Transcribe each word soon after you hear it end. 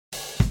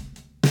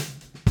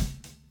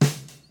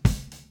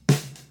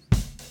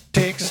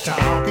Texas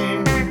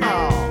Talking.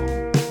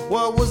 Oh,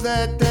 what was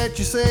that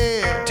you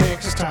said?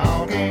 Texas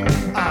Talking.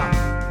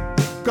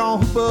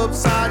 Gonna hoop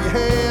upside your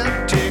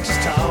head. Texas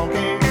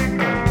Talking.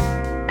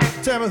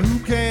 Tell me, who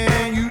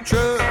can you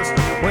trust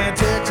when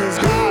Texas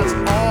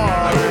got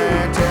all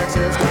and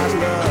Texas got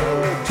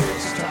love?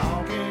 Texas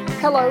Talking.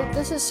 Hello,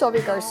 this is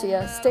Sylvia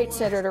Garcia, State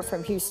Senator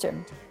from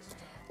Houston.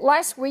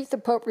 Last week, the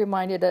Pope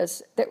reminded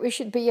us that we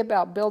should be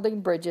about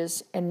building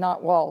bridges and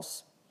not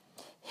walls.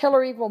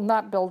 Hillary will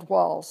not build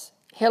walls.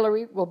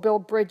 Hillary will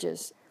build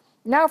bridges.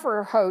 Now for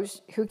our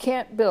host, who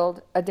can't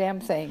build a damn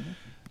thing.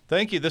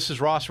 Thank you. This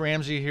is Ross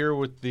Ramsey here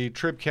with the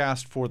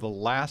Tribcast for the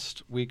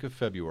last week of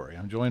February.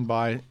 I'm joined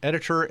by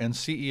editor and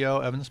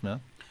CEO Evan Smith.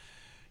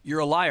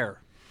 You're a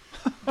liar.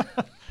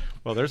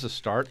 Well, there's a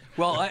start.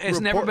 Well,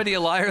 isn't everybody a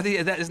liar?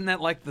 Isn't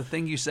that like the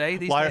thing you say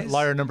these days?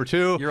 Liar number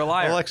two. You're a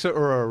liar. Alexa,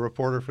 or a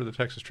reporter for the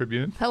Texas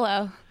Tribune.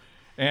 Hello.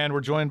 And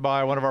we're joined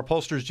by one of our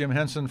pollsters, Jim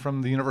Henson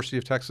from the University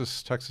of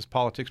Texas, Texas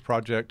Politics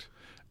Project,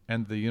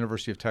 and the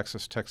University of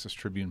Texas, Texas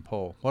Tribune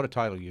poll. What a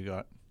title you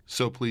got.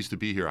 So pleased to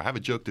be here. I have a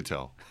joke to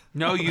tell.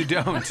 No, you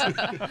don't.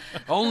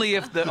 only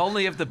if the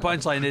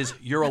punchline is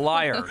you're a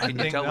liar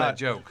and you tell that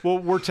joke. Well,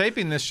 we're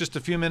taping this just a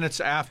few minutes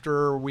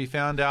after we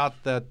found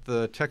out that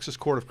the Texas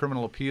Court of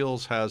Criminal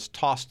Appeals has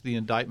tossed the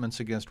indictments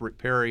against Rick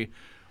Perry.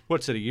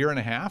 What's it, a year and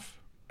a half?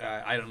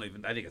 I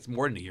think it's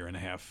more than a year and a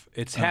half.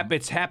 It's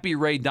Happy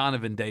Ray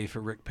Donovan Day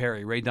for Rick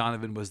Perry. Ray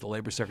Donovan was the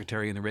labor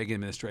secretary in the Reagan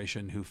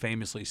administration who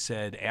famously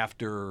said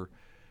after,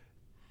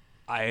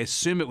 I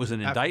assume it was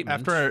an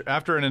indictment.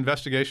 After an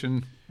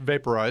investigation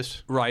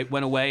vaporized. Right,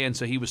 went away, and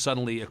so he was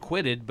suddenly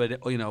acquitted.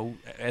 But, you know,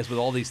 as with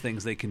all these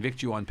things, they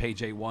convict you on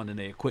page A1 and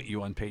they acquit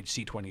you on page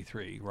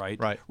C23, right?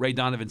 Right. Ray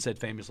Donovan said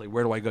famously,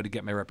 where do I go to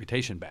get my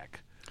reputation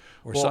back?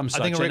 Or Well, some I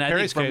such. think in Rick and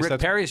Perry's I think case, from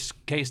Rick Perry's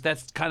case,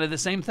 that's kind of the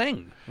same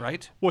thing,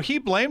 right? Well, he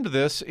blamed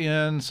this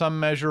in some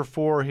measure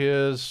for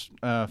his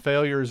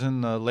failures in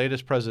the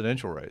latest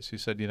presidential race. He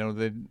said, you know,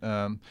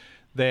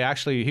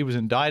 he was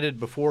indicted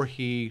before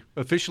he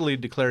officially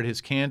declared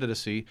his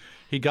candidacy.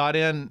 He got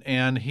in,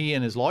 and he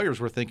and his lawyers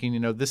were thinking, you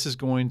know, this is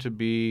going to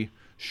be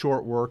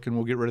short work, and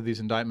we'll get rid of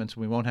these indictments,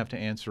 and we won't have to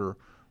answer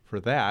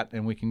for that,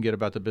 and we can get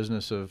about the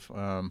business of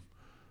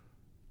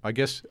I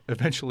guess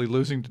eventually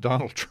losing to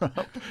Donald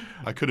Trump.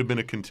 I could have been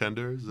a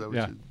contender. Is that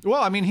what you...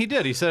 Well, I mean, he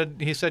did. He said,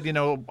 you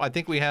know, I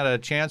think we had a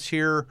chance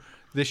here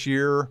this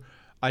year.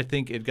 I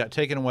think it got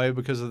taken away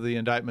because of the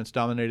indictments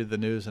dominated the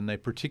news, and they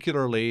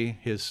particularly,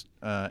 his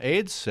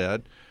aides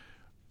said,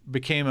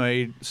 became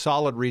a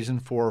solid reason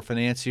for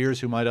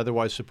financiers who might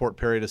otherwise support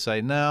Perry to say,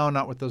 no,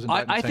 not with those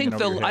indictments.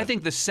 I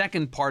think the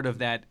second part of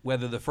that,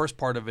 whether the first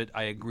part of it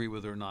I agree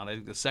with or not, I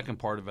think the second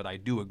part of it I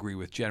do agree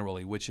with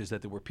generally, which is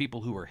that there were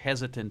people who were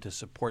hesitant to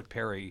support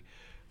Perry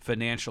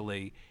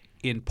financially,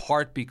 in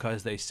part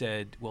because they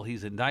said, well,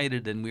 he's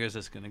indicted, and where's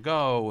this going to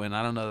go? And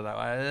I don't know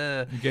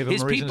that.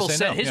 His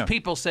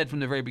people said from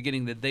the very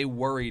beginning that they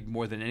worried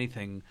more than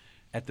anything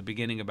at the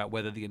beginning about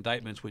whether the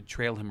indictments would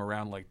trail him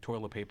around like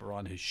toilet paper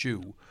on his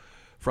shoe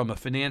from a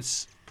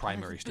finance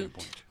primary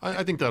standpoint.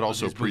 I think that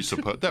also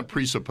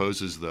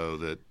presupposes, though,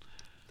 that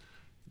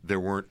there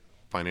weren't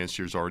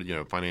financiers already, you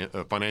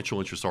know, financial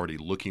interests already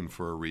looking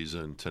for a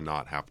reason to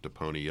not have to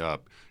pony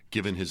up,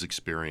 given his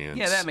experience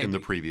in the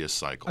previous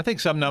cycle. I think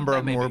some number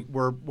of them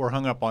were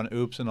hung up on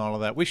oops and all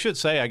of that. We should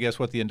say, I guess,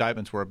 what the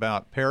indictments were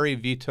about. Perry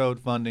vetoed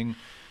funding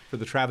for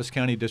the Travis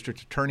County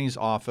District Attorney's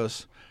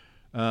Office.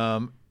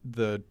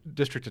 The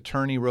district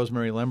attorney,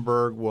 Rosemary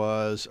Lemberg,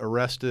 was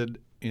arrested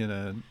in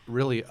a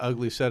really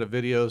ugly set of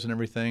videos and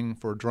everything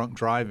for drunk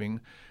driving.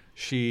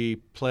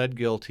 She pled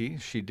guilty.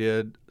 She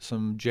did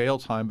some jail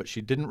time, but she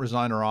didn't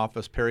resign her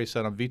office. Perry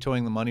said, I'm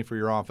vetoing the money for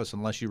your office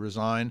unless you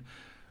resign.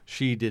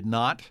 She did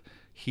not.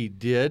 He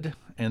did.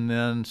 And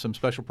then some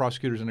special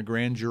prosecutors and a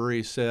grand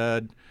jury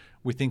said,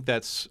 we think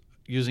that's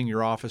using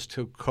your office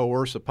to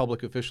coerce a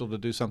public official to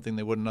do something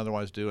they wouldn't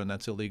otherwise do, and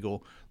that's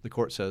illegal. The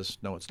court says,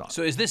 no, it's not.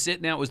 So is this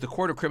it now? It was the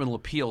Court of Criminal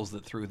Appeals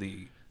that threw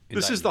the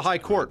This is the high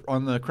court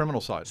on the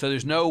criminal side. So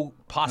there's no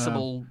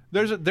possible...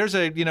 There's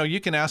a you know, you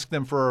can ask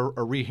them for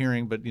a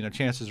rehearing, but, you know,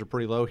 chances are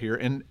pretty low here.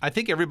 And I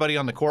think everybody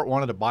on the court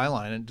wanted a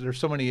byline. And there's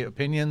so many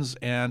opinions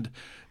and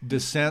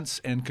dissents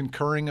and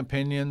concurring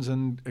opinions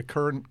and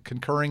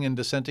concurring and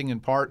dissenting in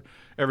part.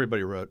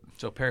 Everybody wrote.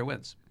 So Perry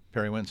wins.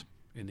 Perry wins.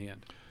 In the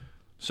end.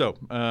 So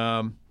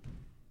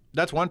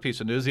that's one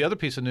piece of news. The other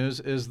piece of news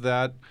is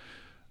that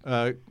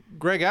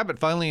Greg Abbott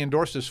finally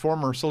endorsed his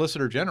former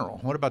Solicitor General.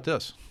 What about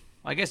this?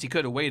 I guess he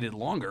could have waited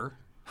longer.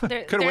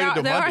 There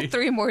are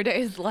 3 more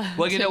days left.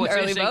 Well, you know what's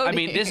early interesting? voting. I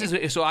mean, this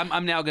is so.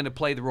 I'm now going to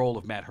play the role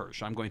of Matt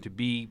Hirsch. I'm going to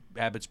be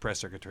Abbott's press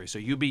secretary. So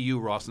you be you,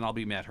 Ross, and I'll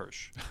be Matt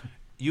Hirsch.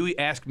 You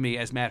asked me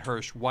as Matt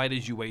Hirsch, why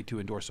did you wait to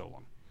endorse so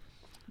long?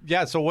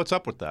 Yeah. So what's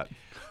up with that?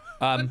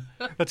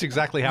 That's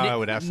exactly how I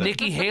would ask that.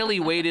 Nikki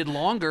Haley waited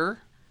longer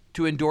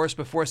to endorse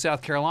before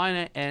South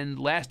Carolina, and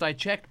last I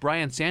checked,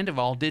 Brian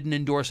Sandoval didn't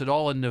endorse at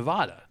all in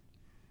Nevada.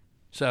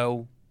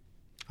 So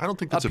I don't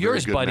think that's Up a very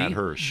yours, good buddy. Matt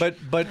Hirsch.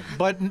 But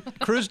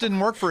Cruz didn't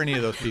work for any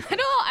of those people.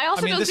 I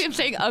also don't this- see him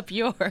saying up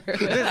yours.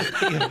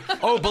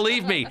 Oh,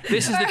 believe me,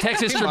 this is the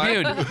Texas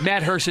Tribune.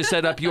 Matt Hirsch has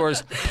set up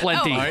yours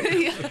plenty.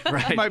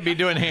 Right. He might be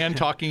doing hand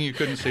talking you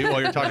couldn't see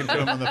while you're talking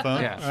to him on the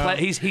phone. Yeah,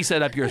 he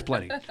set up yours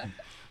plenty.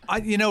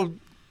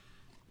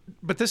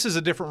 But this is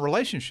a different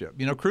relationship.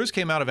 Cruz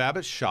came out of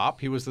Abbott's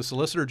shop. He was the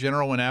Solicitor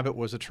General when Abbott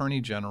was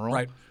Attorney General.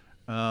 Right.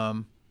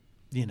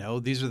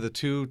 These are the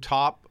two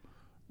top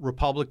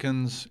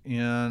Republicans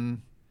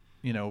in,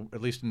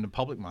 at least in the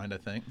public mind, I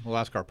think. We'll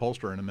ask our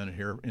pollster in a minute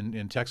here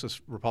in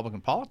Texas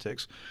Republican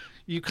politics.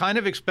 You kind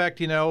of expect,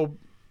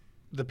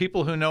 the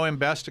people who know him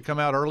best to come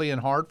out early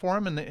and hard for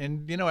him,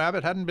 and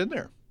Abbott hadn't been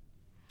there.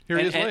 Here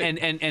he is late.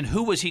 And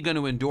who was he going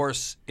to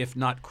endorse if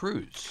not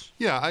Cruz?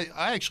 Yeah,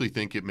 I actually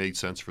think it made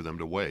sense for them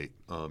to wait.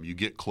 You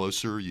get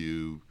closer,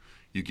 you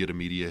get a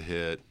media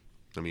hit.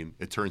 I mean,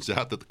 it turns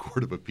out that the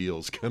Court of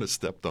Appeals kind of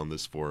stepped on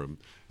this for him,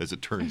 as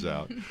it turns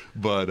out.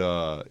 But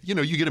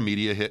you get a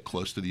media hit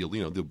close to the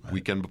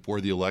weekend before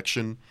the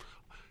election.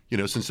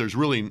 Since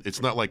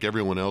it's not like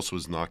everyone else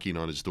was knocking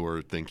on his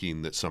door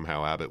thinking that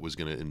somehow Abbott was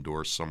going to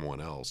endorse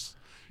someone else.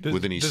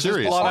 With any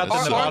seriousness.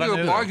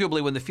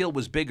 Arguably, when the field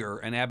was bigger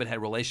and Abbott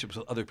had relationships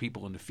with other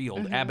people in the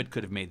field, Abbott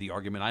could have made the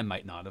argument, I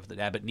might not have, that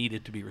Abbott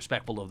needed to be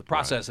respectful of the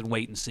process and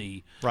wait and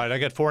see. Right. I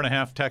got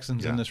 4.5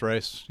 Texans in this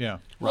race. Yeah.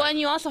 Well, and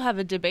you also have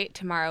a debate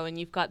tomorrow, and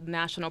you've got the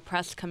national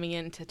press coming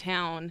into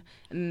town,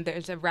 and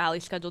there's a rally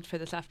scheduled for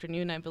this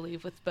afternoon, I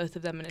believe, with both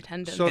of them in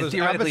attendance. So And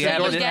theoretically,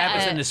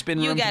 Abbott's in the spin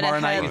room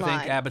tomorrow night. You headline.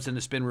 think Abbott's in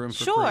the spin room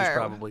for Cruz,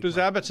 probably. Does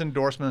Abbott's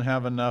endorsement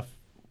have enough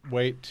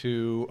weight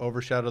to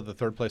overshadow the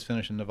third-place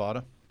finish in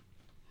Nevada?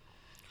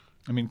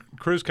 I mean,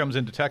 Cruz comes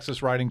into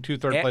Texas riding 2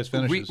 third-place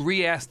finishes.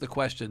 Re-ask the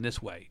question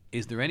this way: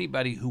 is there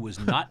anybody who was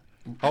not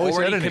Always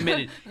already editing.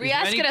 committed?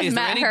 Re-ask it as is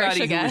there Matt Hirsch anybody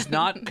who again. was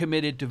not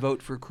committed to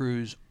vote for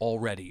Cruz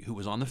already, who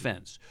was on the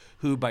fence,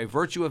 who by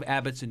virtue of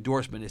Abbott's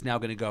endorsement is now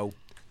going to go,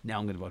 now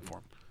I'm going to vote for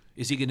him?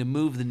 Is he going to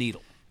move the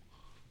needle?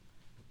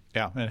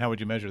 Yeah, and how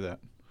would you measure that?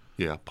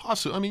 Yeah,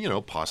 possibly. I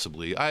mean,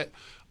 possibly.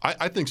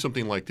 I think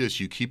something like this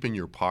you keep in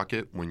your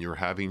pocket when you're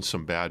having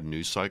some bad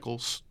news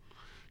cycles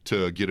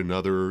to get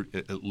another,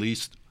 at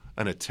least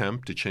an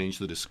attempt to change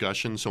the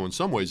discussion. So in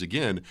some ways,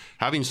 again,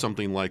 having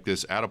something like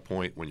this at a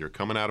point when you're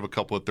coming out of a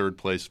couple of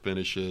third-place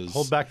finishes.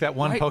 Hold back that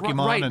one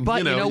Pokemon. Right, and but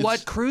you know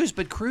what?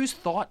 it's- Cruz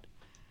thought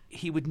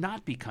he would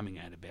not be coming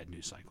out of bad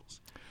news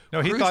cycles.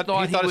 No, he Cruz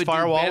thought his would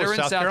firewall do better was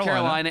in South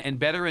Carolina. and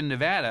better in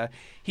Nevada.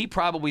 He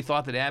probably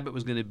thought that Abbott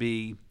was going to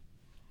be,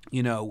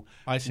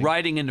 I see.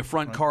 riding in the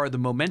front car of the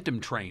momentum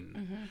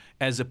train,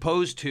 as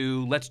opposed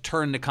to let's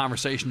turn the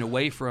conversation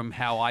away from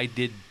how I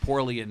did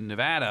poorly in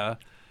Nevada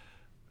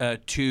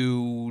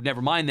to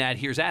never mind that.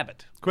 Here's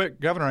Abbott.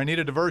 Quick, Governor, I need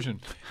a diversion.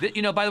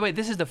 By the way,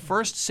 this is the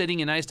first sitting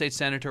United States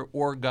senator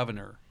or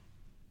governor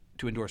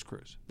to endorse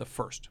Cruz. The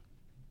first.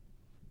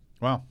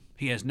 Wow.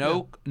 He has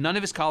none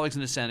of his colleagues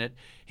in the Senate.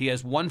 He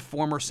has one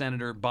former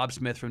senator, Bob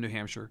Smith from New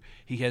Hampshire.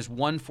 He has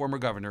one former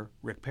governor,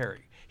 Rick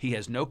Perry. He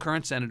has no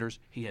current senators.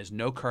 He has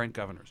no current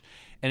governors.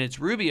 And it's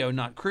Rubio,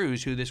 not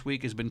Cruz, who this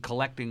week has been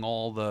collecting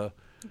all the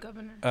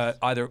Governors.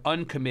 either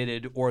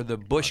uncommitted or the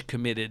Bush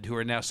committed who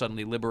are now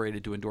suddenly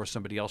liberated to endorse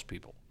somebody else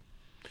people.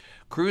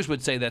 Cruz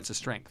would say that's a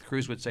strength.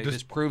 Cruz would say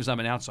this proves I'm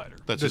an outsider.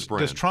 That's his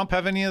brand. Does Trump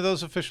have any of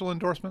those official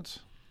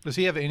endorsements? Does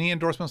he have any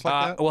endorsements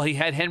like that? Well, he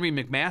had Henry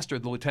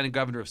McMaster, the lieutenant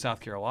governor of South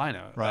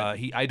Carolina.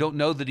 Right. I don't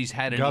know that he's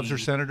had any. Govs or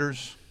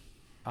senators?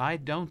 I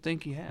don't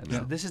think he has.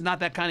 This is not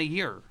that kind of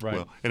year. Right.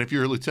 Well, and if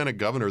you're a lieutenant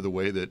governor, the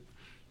way that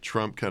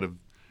Trump kind of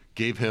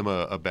gave him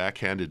a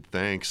backhanded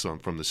thanks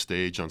from the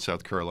stage on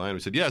South Carolina, he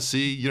said, "Yeah,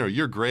 see,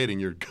 you're great,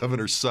 and your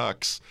governor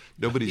sucks.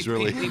 Nobody's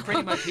really." He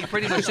pretty much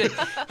did.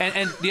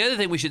 And the other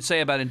thing we should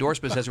say about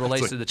endorsements as it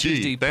relates to the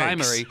Tuesday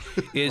thanks. primary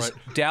is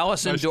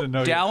Dallas Nice to know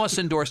you. Dallas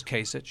endorsed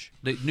Kasich,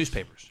 the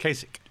newspapers.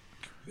 Kasich.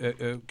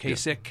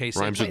 Kasich.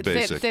 Rhymes with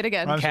basic. Say it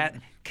again.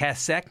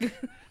 Kasek.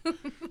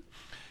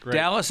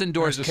 Dallas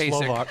endorsed There's a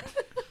Kasich. Slovak.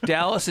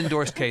 Dallas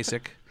endorsed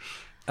Kasich.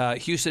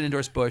 Houston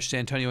endorsed Bush. San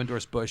Antonio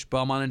endorsed Bush.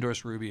 Belmont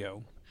endorsed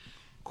Rubio.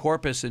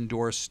 Corpus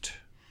endorsed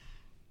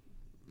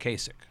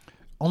Kasich.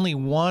 Only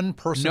one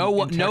person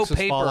No in Texas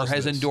paper follows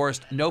has this.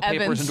 endorsed. No paper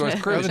Evan has endorsed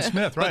Smith. Cruz. Evan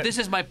Smith,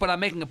 right. But I'm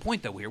making a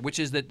point though here, which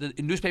is that the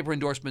newspaper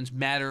endorsements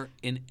matter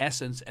in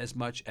essence as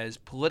much as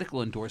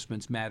political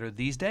endorsements matter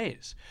these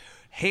days.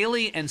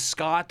 Haley and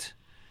Scott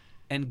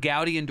and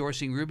Gowdy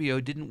endorsing Rubio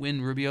didn't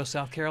win Rubio,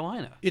 South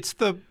Carolina.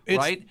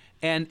 Right?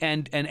 And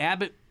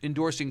Abbott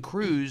endorsing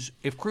Cruz.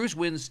 If Cruz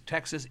wins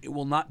Texas, it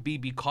will not be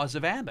because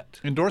of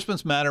Abbott.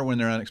 Endorsements matter when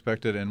they're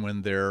unexpected and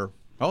when they're,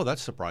 oh,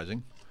 that's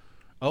surprising.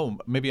 Oh,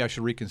 maybe I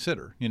should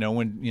reconsider. If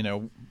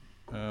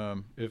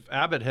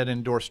Abbott had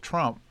endorsed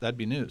Trump, that'd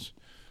be news.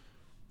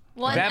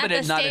 Well, If and Abbott at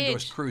had the not stage-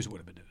 endorsed Cruz, it would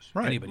have been news.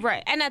 Right. Anybody.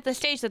 Right. And at the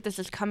stage that this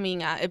is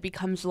coming at, it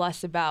becomes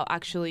less about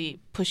actually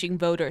pushing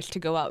voters to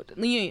go out.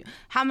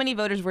 How many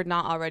voters were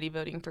not already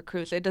voting for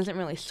Cruz? It doesn't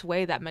really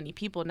sway that many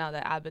people now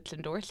that Abbott's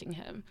endorsing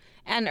him.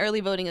 And early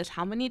voting is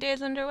how many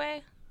days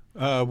underway?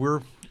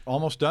 We're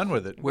almost done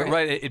with it. We're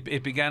right.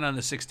 It began on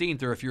the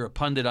 16th, or if you're a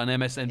pundit on In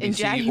MSNBC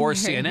January. or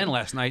CNN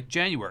last night,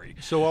 January.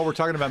 So while we're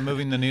talking about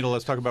moving the needle,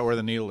 let's talk about where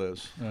the needle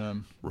is.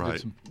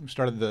 Right. We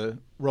started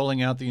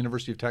rolling out the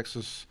University of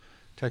Texas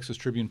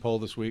Tribune poll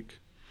this week.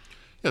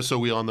 Yeah,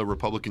 so on the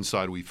Republican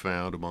side, we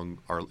found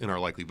in our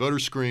likely voter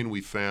screen,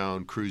 we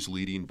found Cruz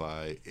leading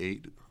by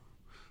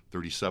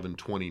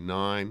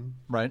 37-29.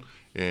 Right.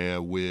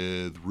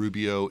 With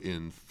Rubio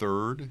in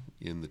third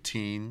in the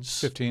teens.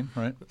 15,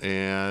 right.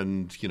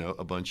 And,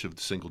 a bunch of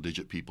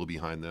single-digit people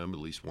behind them, at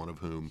least one of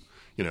whom,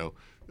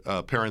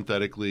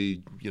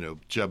 parenthetically,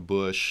 Jeb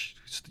Bush,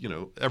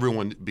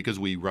 everyone, because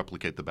we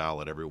replicate the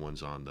ballot,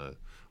 everyone's on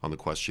the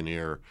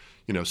questionnaire,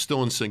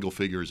 still in single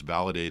figures,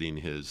 validating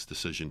his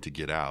decision to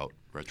get out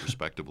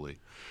retrospectively.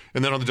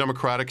 And then on the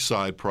Democratic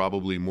side,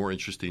 probably more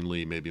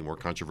interestingly, maybe more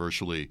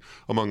controversially,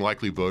 among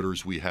likely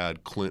voters, we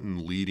had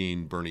Clinton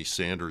leading Bernie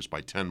Sanders by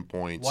 10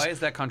 points. Why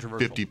is that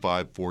controversial?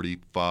 55-45.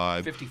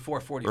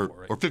 54-44, Or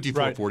right?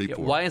 54-44. Yeah,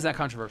 why is that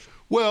controversial?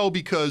 Well,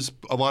 because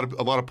a lot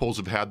of polls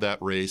have had that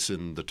race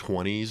in the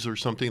 20s or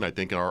something. I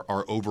think our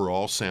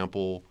overall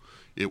sample,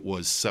 it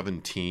was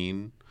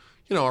 17.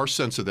 Our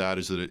sense of that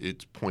is that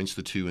it points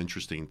to two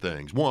interesting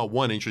things.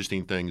 One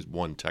interesting thing is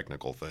one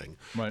technical thing.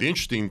 Right. The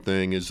interesting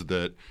thing is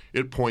that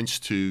it points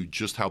to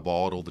just how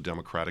volatile the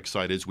Democratic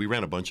side is. We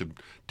ran a bunch of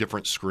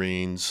different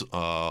screens.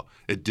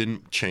 It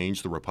didn't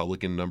change the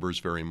Republican numbers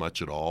very much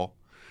at all,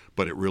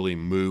 but it really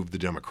moved the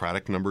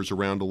Democratic numbers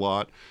around a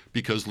lot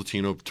because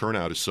Latino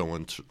turnout is so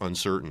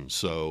uncertain.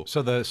 So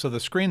the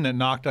screen that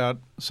knocked out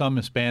some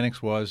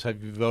Hispanics was,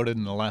 have you voted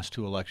in the last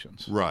two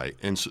elections? right,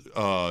 and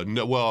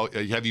no, well,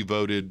 have you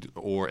voted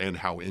and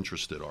how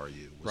interested are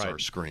you was Right. our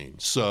screen.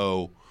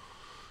 So,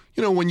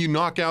 when you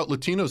knock out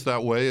Latinos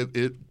that way,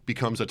 it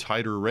becomes a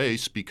tighter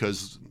race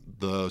because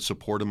the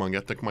support among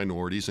ethnic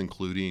minorities,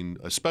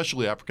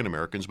 especially African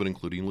Americans, but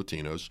including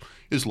Latinos,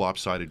 is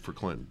lopsided for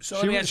Clinton. So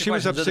let me ask you She a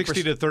was up question.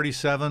 60 to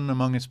 37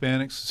 among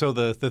Hispanics. So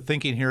the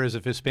thinking here is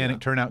if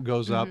Hispanic turnout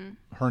goes up,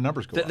 her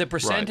numbers go up. The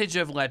percentage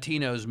of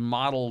Latinos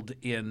modeled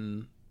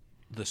in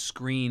the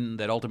screen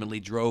that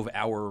ultimately drove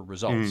our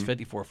results,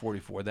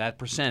 54-44, that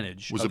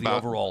percentage Was of the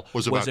about- overall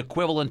was was about-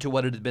 equivalent to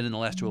what it had been in the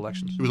last two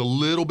elections. It was a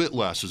little bit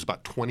less. It was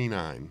about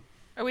 29.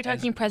 Are we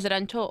talking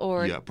presidential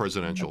or? Yeah,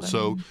 presidential.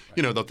 So,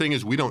 the thing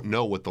is, we don't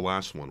know what the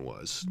last one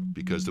was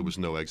because there was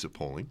no exit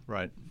polling.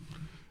 Right.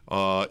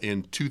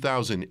 In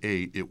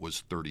 2008, it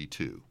was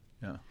 32.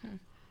 Yeah.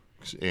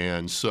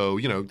 And so,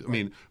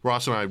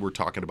 Ross and I were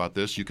talking about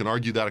this. You can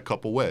argue that a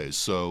couple ways.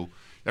 So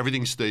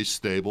everything stays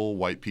stable.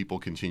 White people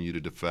continue to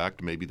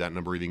defect. Maybe that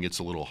number even gets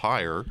a little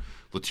higher.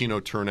 Latino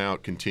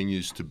turnout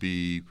continues to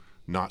be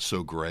not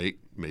so great.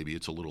 Maybe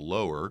it's a little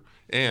lower.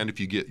 And if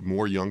you get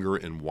more younger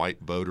and white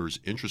voters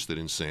interested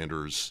in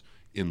Sanders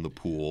in the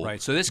pool,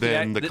 Right. So this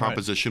then could the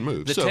composition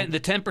moves. The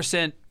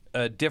 10%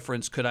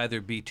 difference could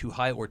either be too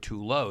high or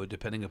too low,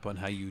 depending upon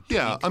how you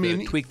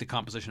tweak the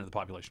composition of the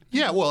population.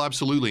 Yeah, well,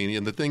 absolutely.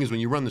 And the thing is, when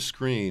you run the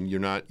screen,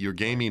 you're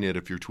gaming it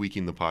if you're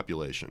tweaking the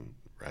population,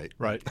 right?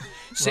 Right.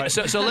 So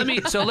let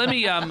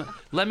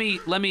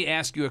me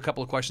ask you a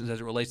couple of questions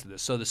as it relates to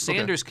this. So the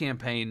Sanders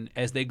campaign,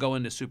 as they go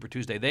into Super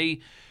Tuesday, they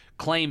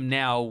claim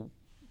now,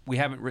 we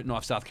haven't written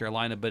off South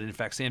Carolina, but in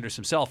fact Sanders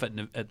himself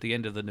at the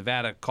end of the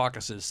Nevada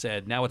caucuses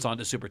said now it's on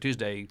to Super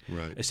Tuesday,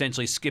 Right.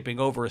 essentially skipping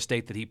over a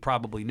state that he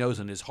probably knows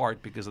in his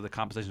heart because of the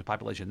composition of the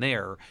population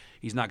there,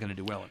 he's not going to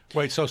do well in.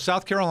 Wait, so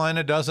South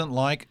Carolina doesn't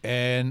like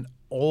an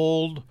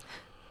old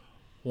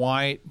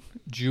white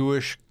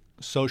Jewish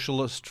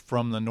socialist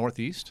from the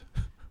Northeast?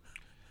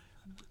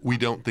 We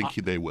don't think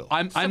they will.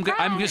 I'm going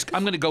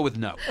to go with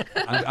no.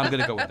 I'm going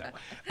to go with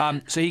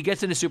no. So he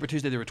gets into Super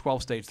Tuesday. There were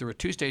 12 states. There were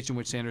 2 states in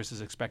which Sanders is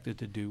expected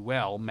to do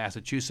well: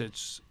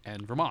 Massachusetts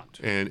and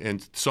Vermont.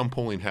 And some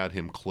polling had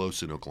him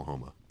close in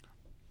Oklahoma.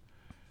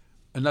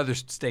 Another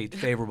state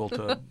favorable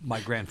to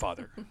my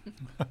grandfather,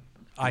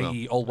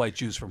 i.e., old white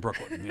Jews from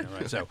Brooklyn.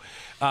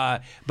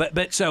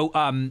 Right?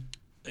 So,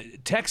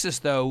 Texas,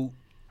 though,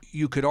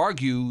 you could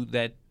argue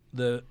that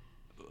the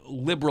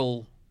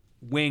liberal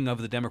wing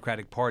of the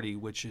Democratic Party,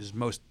 which is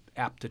most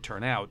apt to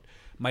turn out,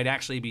 might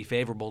actually be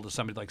favorable to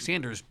somebody like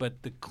Sanders.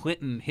 But the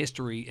Clinton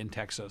history in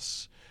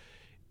Texas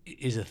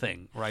is a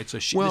thing, right? So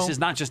this is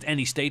not just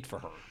any state for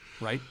her,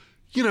 right?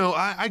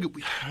 I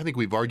think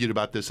we've argued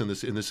about this in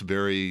this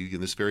very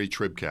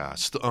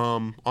Tribcast.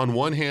 On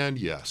one hand,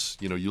 yes,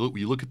 you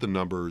look at the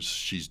numbers.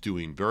 She's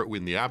doing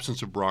in the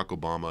absence of Barack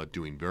Obama,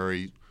 doing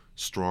very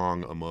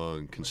strong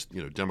among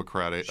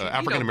Democratic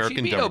African American Democrats.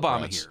 She beat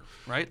Obama here,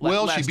 right?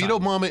 She beat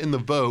Obama in the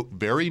vote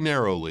very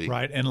narrowly,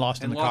 Right, and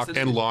lost in the caucus.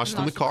 and lost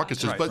in the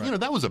caucuses. Right, But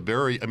that was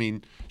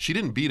she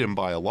didn't beat him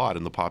by a lot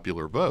in the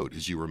popular vote,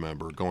 as you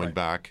remember, going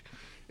back.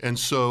 And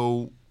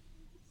so,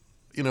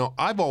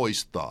 I've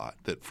always thought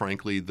that,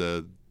 frankly,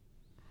 the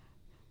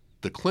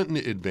Clinton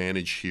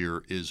advantage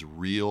here is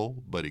real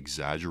but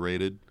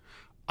exaggerated.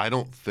 I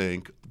don't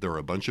think there are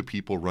a bunch of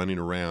people running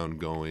around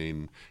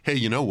going, hey,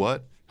 you know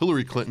what?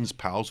 Hillary Clinton's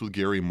pals with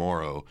Gary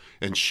Morrow,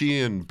 and she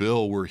and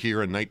Bill were here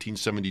in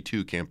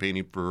 1972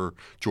 campaigning for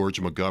George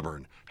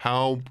McGovern.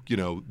 How,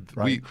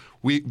 Right.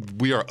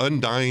 we are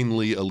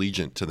undyingly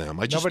allegiant to them.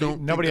 I just don't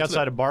think Nobody that's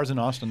outside of bars in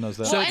Austin knows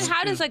that. Well, and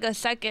how does like a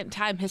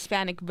second-time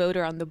Hispanic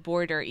voter on the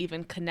border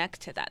even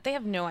connect to that? They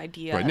have no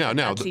idea Right, now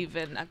that's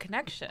even a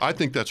connection. I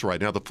think that's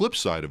right. Now, the flip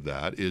side of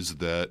that is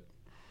that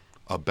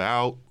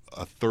about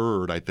a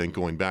third, I think,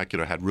 going back,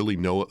 had really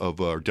of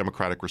our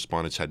Democratic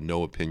respondents had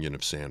no opinion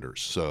of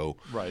Sanders. So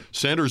Right.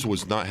 Sanders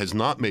has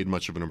not made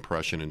much of an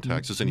impression in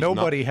Texas, and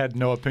Nobody had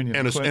no opinion.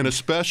 and of Clinton.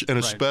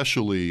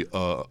 especially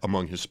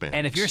among Hispanics.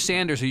 And if you're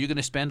Sanders, are you going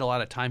to spend a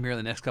lot of time here in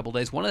the next couple of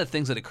days? One of the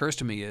things that occurs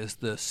to me is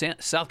the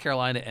South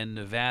Carolina and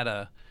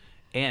Nevada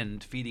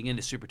end feeding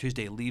into Super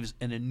Tuesday leaves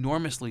an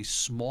enormously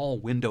small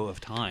window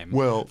of time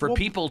for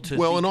people to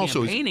be and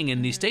also campaigning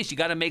in these states. You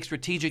got to make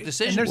strategic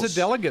decisions. And there's a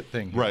delegate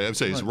thing here. Right, I would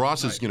say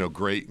Ross's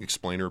great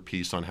explainer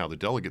piece on how the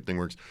delegate thing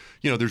works.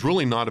 There's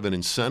really not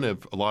a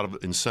lot of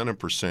incentive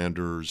for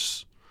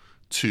Sanders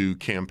to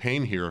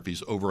campaign here if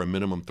he's over a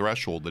minimum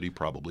threshold that he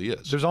probably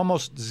is. There's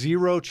almost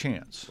zero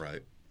chance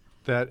Right.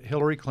 that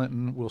Hillary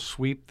Clinton will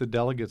sweep the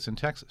delegates in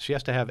Texas. She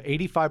has to have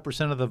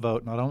 85% of the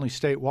vote, not only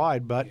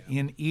statewide, but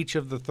in each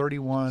of the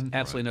 31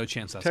 Absolutely no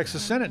chance. That's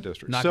Texas Senate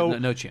districts.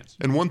 no chance.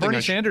 And one thing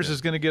Bernie Sanders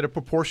is going to get a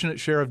proportionate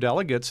share of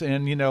delegates,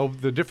 and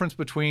the difference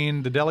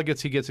between the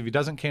delegates he gets if he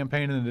doesn't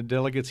campaign and the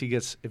delegates he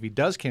gets if he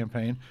does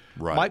campaign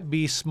might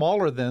be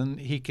smaller than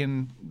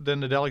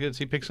the delegates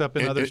he picks up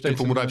in other states. And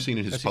from in what the I've seen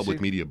in his SEC.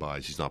 public media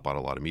buys, he's not bought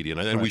a lot of media.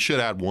 And we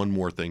should add one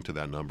more thing to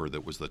that number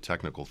that was the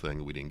technical thing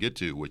that we didn't get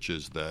to, which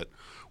is that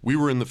we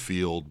were in the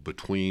field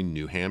between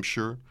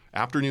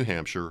after New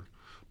Hampshire,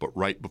 but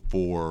right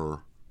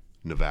before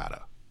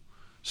Nevada.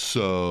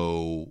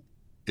 So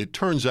it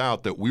turns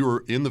out that we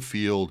were in the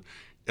field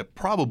at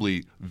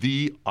probably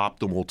the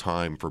optimal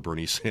time for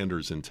Bernie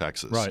Sanders in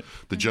Texas. Right.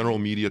 The general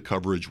media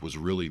coverage was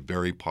really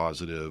very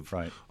positive.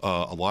 Right.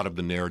 A lot of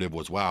the narrative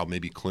was, wow,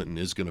 maybe Clinton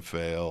is going to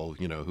fail.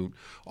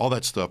 All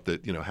that stuff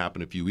that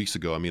happened a few weeks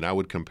ago. I mean, I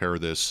would compare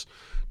this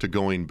to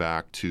going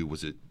back to,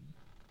 was it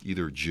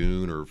either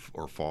June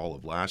or fall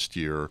of last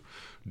year,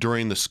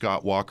 during the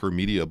Scott Walker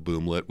media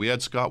boomlet. We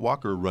had Scott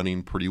Walker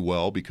running pretty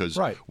well because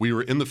we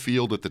were in the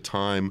field at the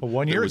time. Well,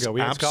 1 year that was ago, we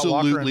had Scott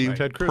Walker absolutely and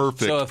Ted Cruz.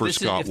 perfect So for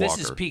Scott if Walker.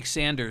 this is peak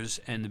Sanders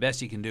and the best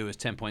he can do is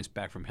 10 points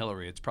back from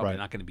Hillary, it's probably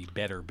not going to be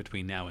better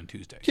between now and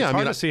Tuesday. Yeah, It's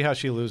hard to see how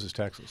she loses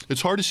Texas.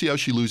 It's hard to see how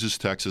she loses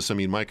Texas. I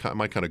mean, my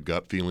kind of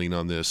gut feeling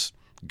on this,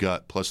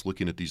 plus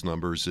looking at these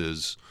numbers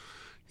is,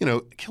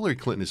 Hillary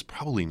Clinton is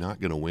probably not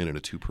going to win in a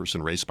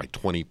two-person race by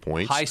 20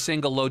 points. High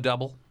single, low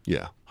double?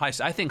 Yeah. I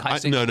think high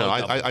single, low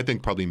double. I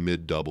think probably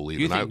mid-double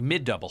even. You think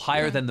mid-double,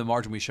 higher than the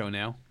margin we show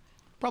now?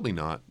 Probably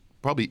not.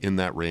 Probably in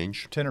that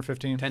range. 10 or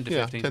 15? 10 to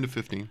Yeah, 15? 10 to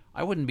 15.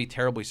 I wouldn't be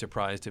terribly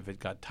surprised if it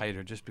got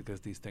tighter just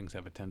because these things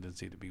have a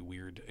tendency to be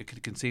weird. It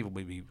could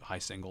conceivably be high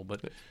single,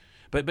 but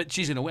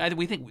she's going to win.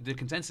 We think the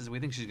consensus, we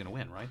think she's going to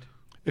win, right?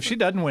 If she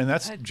doesn't win,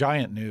 that's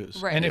giant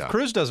news. Right. And if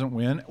Cruz doesn't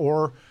win,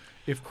 or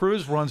if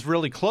Cruz runs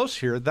really close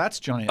here, that's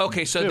giant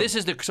Okay, news so too. this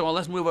is so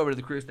let's move over to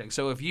the Cruz thing.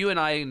 So if you and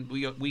I,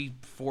 we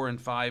 4 and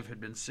 5 had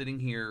been sitting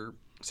here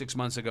 6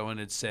 months ago and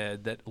had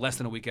said that less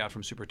than a week out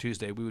from Super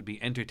Tuesday, we would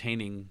be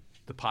entertaining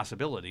the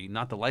possibility,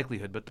 not the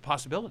likelihood, but the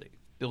possibility,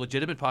 the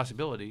legitimate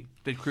possibility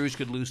that Cruz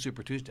could lose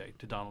Super Tuesday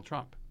to Donald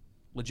Trump.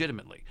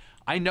 Legitimately.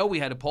 I know we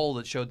had a poll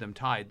that showed them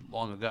tied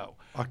long ago.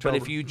 October.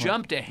 But if you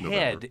jumped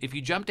ahead,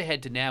 November.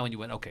 to now and you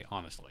went, okay,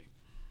 honestly,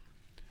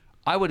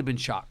 I would have been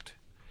shocked.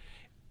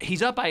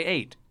 He's up by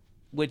 8,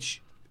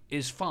 which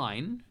is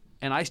fine,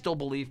 and I still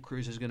believe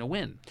Cruz is going to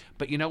win.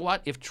 But you know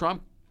what? If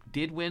Trump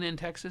did win in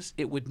Texas,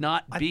 it would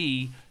not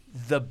be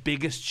the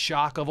biggest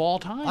shock of all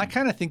time. I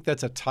kind of think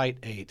that's a tight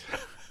 8.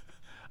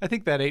 I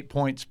think that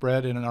 8-point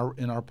spread in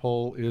our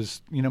poll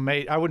is,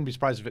 I wouldn't be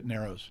surprised if it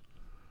narrows.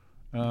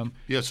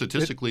 Yeah,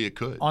 statistically it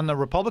could. On the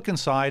Republican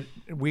side,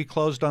 we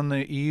closed on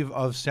the eve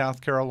of South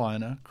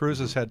Carolina. Cruz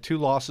has had 2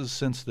 losses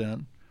since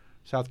then.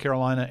 South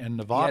Carolina and he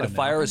Nevada. had to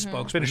fire a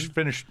spokesman.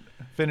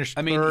 Finished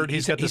I mean, third.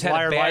 He's got this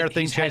liar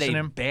thing chasing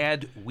him.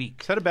 Bad week.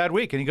 He's had a bad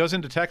week, and he goes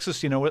into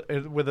Texas,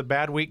 with a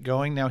bad week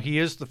going. Now he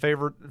is the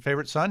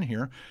favorite son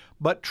here,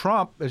 but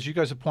Trump, as you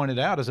guys have pointed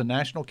out, is a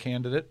national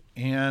candidate,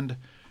 and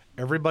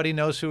everybody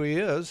knows who he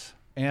is.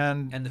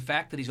 And the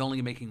fact that he's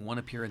only making 1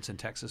 appearance in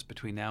Texas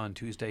between now and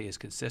Tuesday is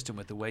consistent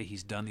with the way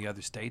he's done the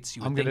other states.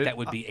 You would think that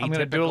would be atypical. I'm going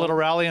to do a little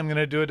rally. I'm going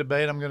to do a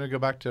debate. I'm going to go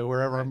back to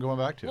wherever I'm going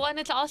back to. Well, and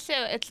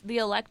it's the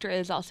electorate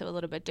is also a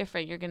little bit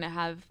different.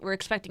 We're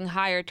expecting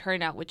higher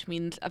turnout, which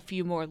means a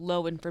few more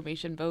low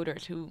information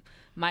voters who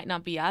might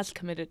not be as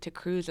committed to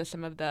Cruz as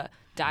some of the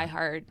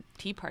diehard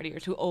Tea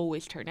Partiers who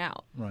always turn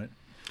out. Right.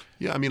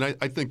 Yeah, I mean, I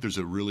think there's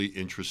a really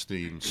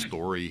interesting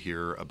story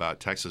here about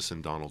Texas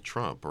and Donald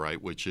Trump,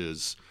 right? Which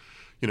is,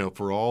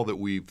 for all that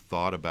we've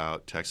thought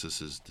about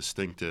Texas as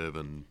distinctive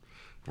and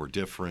we're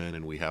different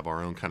and we have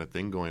our own kind of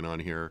thing going on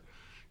here,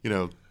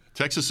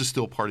 Texas is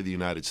still part of the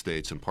United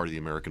States and part of the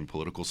American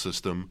political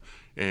system,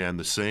 and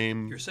the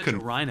same You're such a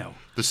rhino.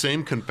 The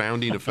same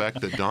confounding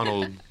effect that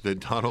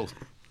Donald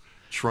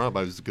Trump,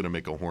 I was going to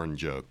make a horn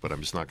joke, but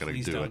I'm just not going to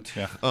Please do don't. it.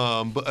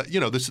 Yeah. But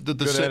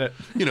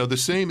the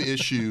same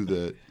issue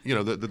that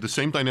the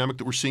same dynamic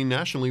that we're seeing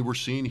nationally, we're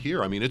seeing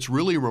here. I mean, it's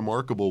really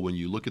remarkable when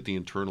you look at the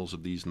internals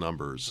of these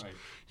numbers.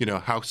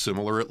 Right. How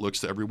similar it looks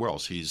to everywhere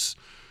else.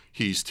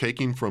 He's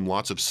taking from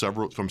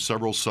several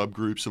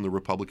subgroups in the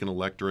Republican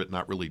electorate,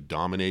 not really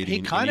dominating.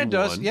 He kind of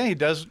does. Yeah, he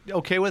does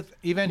okay with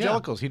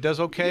evangelicals. He does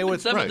okay Even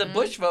with some Right. of the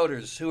Bush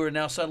voters who are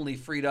now suddenly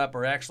freed up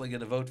are actually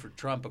going to vote for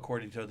Trump,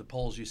 according to the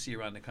polls you see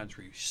around the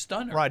country.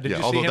 Stunner. Right. Did Yeah,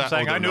 you see although him that-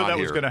 saying, although "I knew not that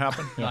was here." going to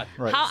happen"? Yeah, Not-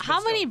 right.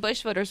 How many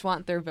Bush voters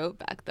want their vote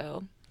back,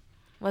 though?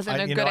 Wasn't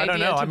a I good don't idea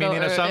know. to I mean,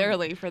 vote some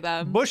early for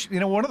them. Bush.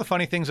 One of the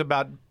funny things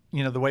about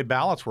the way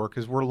ballots work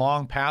is we're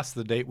long past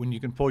the date when you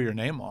can pull your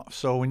name off.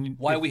 So when you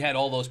Why we had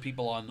all those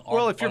people on our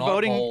well, if you're on our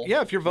voting, poll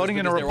if you're was voting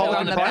in a because they were all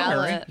Republican on the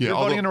primary, ballot. if you're Yeah,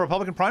 voting although- in a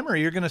Republican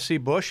primary, you're going to see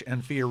Bush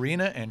and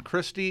Fiorina and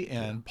Christie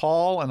and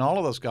Paul and all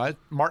of those guys.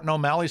 Martin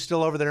O'Malley's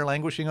still over there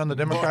languishing on the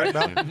Democratic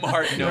ballot.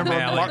 Martin Remember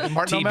O'Malley,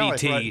 Martin O'Malley,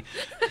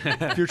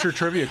 TBT. Future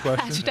trivia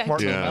question. Hashtag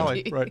Martin Yeah.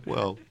 O'Malley, right?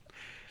 Well,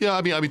 yeah,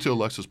 I mean, to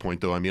Alexa's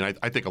point, though, I mean,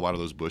 I think a lot of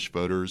those Bush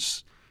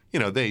voters,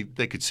 they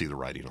could see the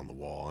writing on the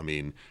wall. I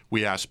mean,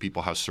 we asked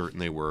people how certain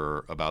they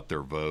were about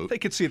their vote. They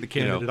could see the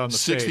candidate on the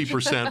stage.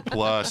 60%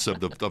 plus of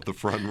the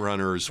front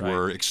runners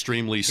were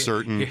extremely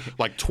certain.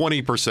 Like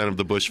 20% of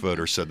the Bush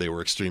voters said they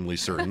were extremely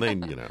certain. They,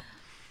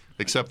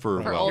 except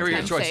for For well, old Here are your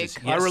time's choices.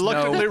 sake. I Yes,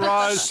 reluctantly no,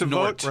 rise to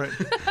snort.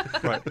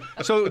 vote. Right.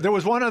 So there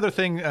was one other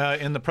thing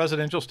in the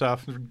presidential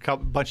stuff, a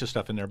bunch of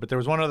stuff in there, but there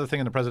was one other thing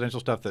in the presidential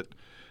stuff that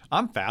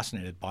I'm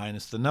fascinated by, and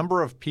it's the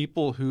number of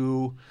people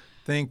who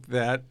think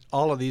that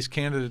all of these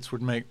candidates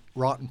would make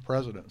rotten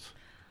presidents.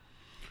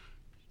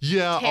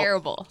 yeah,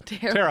 Terrible.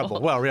 Terrible.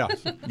 Well, yeah.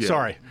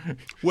 Sorry.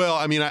 Well,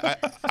 I mean,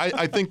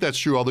 I think that's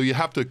true. Although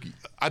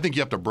I think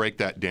you have to break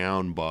that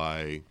down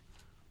by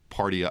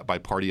party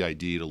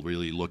ID to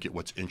really look at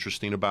what's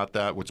interesting about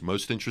that. What's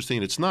most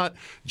interesting. It's not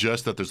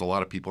just that there's a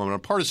lot of people on a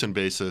partisan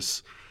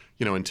basis.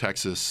 In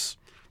Texas,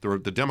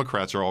 the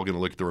Democrats are all going to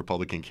look at the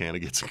Republican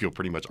candidates and go,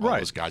 pretty much all Right.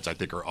 those guys I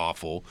think are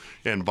awful,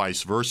 and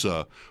vice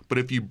versa. But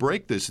if you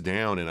break this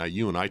down, and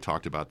you and I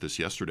talked about this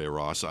yesterday,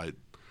 Ross,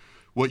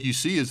 what you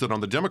see is that on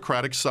the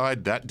Democratic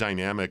side, that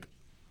dynamic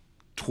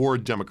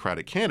toward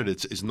Democratic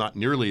candidates is not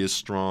nearly as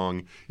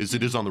strong as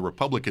it is on the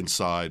Republican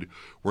side,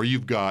 where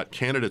you've got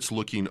candidates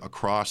looking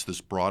across this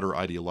broader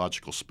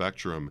ideological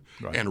spectrum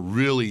and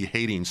really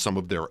hating some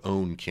of their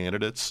own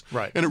candidates.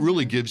 Right. And it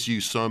really gives you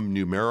some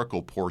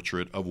numerical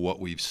portrait of what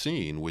we've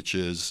seen, which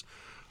is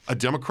a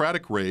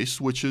Democratic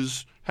race which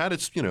has had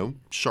its,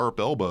 sharp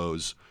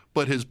elbows,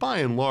 but has by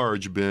and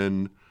large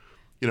been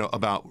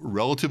about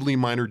relatively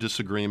minor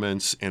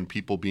disagreements and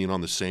people being on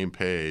the same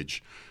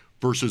page,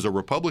 versus a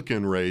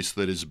Republican race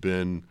that has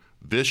been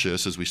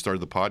vicious, as we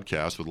started the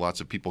podcast, with lots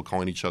of people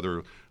calling each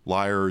other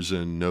liars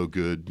and no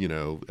good,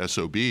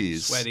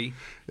 SOBs. Sweaty.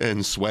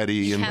 And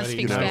sweaty and, Can't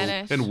speak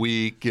Spanish. and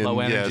weak and Low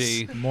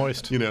energy.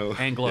 Moist.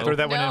 Anglo. Throw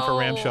that one in for No.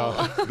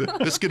 Ramshaw.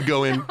 this could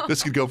go in.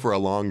 This could go for a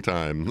long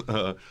time.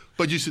 But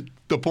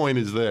the point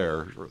is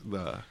there.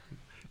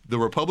 The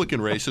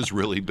Republican race has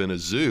really been a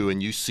zoo,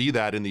 and you see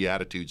that in the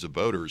attitudes of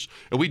voters.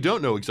 And we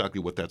don't know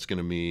exactly what that's going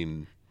to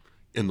mean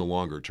in the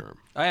longer term.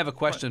 I have a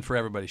question for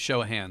everybody.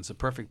 Show of hands. A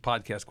perfect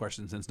podcast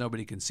question since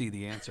nobody can see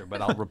the answer,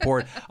 but I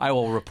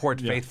will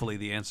report faithfully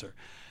the answer.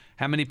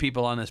 How many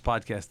people on this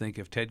podcast think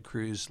if Ted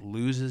Cruz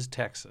loses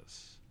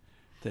Texas,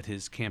 that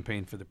his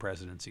campaign for the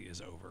presidency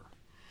is over?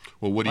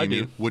 Well, what do I you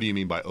mean? do. What do you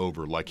mean by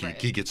over? Like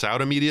he gets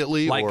out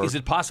immediately? Like, or? is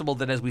it possible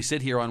that as we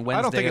sit here on I don't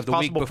Wednesday think of it's the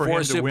week possible for before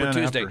him to Super win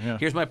Tuesday, after, yeah.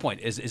 here's my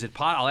point: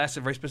 I'll ask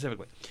it very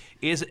specifically.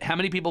 How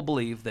many people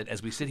believe that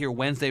as we sit here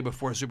Wednesday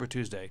before Super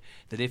Tuesday,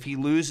 that if he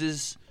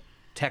loses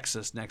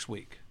Texas next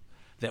week,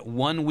 that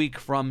 1 week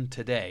from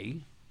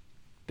today,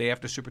 day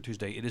after Super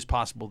Tuesday, it is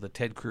possible that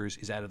Ted Cruz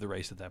is out of the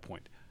race at that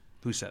point?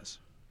 Who says?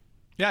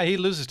 Yeah, he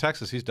loses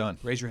Texas, he's done.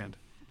 Raise your hand.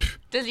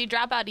 Does he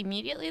drop out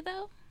immediately,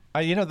 though?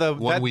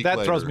 One week that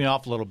throws later. me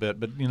off a little bit,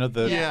 but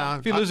Yeah.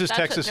 if he loses That's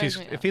what Texas, throws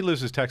me off. if he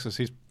loses Texas,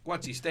 he's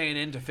What's he staying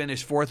in to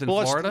finish fourth in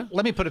well. Florida?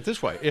 Let me put it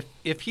this way: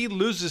 if he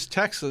loses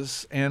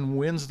Texas and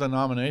wins the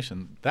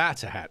nomination,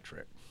 that's a hat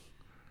trick.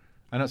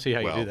 I don't see how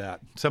you Well, do that.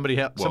 Somebody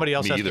else me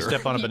has to either.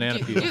 step on a banana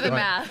peel. Do the Right.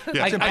 math.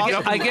 Yeah,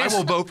 I guess- I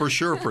will vote for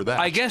sure for that.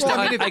 I guess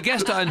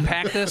to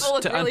unpack this, Well,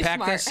 it's really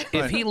smart.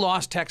 if he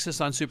lost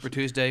Texas on Super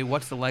Tuesday,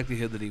 what's the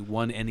likelihood that he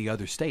won any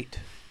other state?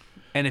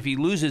 And if he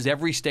loses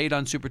every state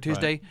on Super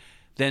Tuesday,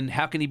 then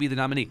how can he be the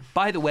nominee?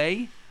 By the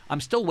way, I'm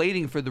still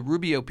waiting for the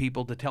Rubio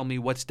people to tell me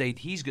what state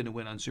he's going to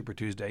win on Super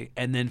Tuesday.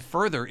 And then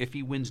further, if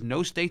he wins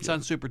no states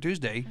on Super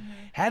Tuesday,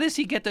 how does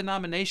he get the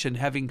nomination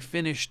having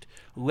finished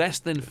less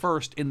than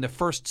first in the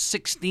first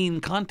 16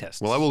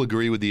 contests? Well, I will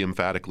agree with the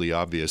emphatically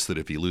obvious that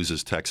if he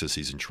loses Texas,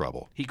 he's in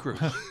trouble. He Cruz.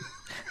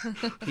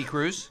 He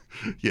Cruz?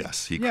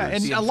 Yes, he Yeah,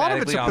 Cruz. and a lot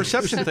of it's a Emphatically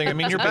perception thing. I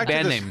mean, you're back to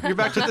Band this. name. You're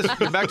back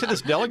to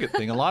this delegate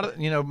thing. A lot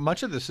of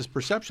much of this is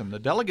perception. The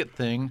delegate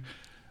thing,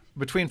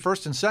 between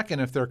first and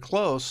second, if they're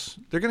close,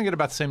 they're going to get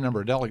about the same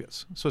number of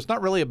delegates. So it's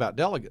not really about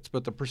delegates,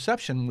 but the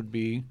perception would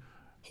be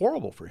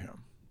horrible for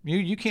him.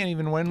 You can't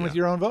even win with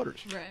your own voters.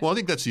 Right. Well, I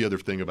think that's the other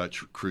thing about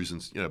Cruz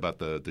and about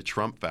the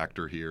Trump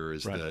factor here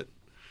is Right. that,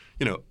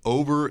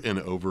 over and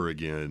over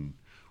again,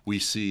 we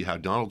see how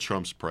Donald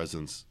Trump's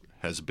presence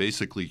has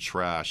basically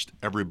trashed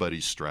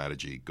everybody's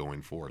strategy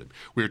going forward. And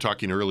we were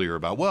talking earlier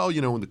about,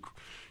 when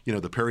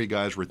the Perry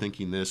guys were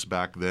thinking this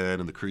back then,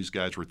 and the Cruz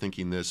guys were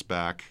thinking this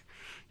back,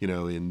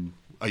 in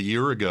a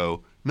year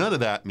ago. None of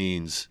that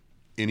means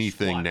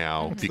anything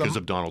now because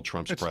of Donald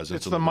Trump's presence.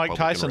 It's in the Mike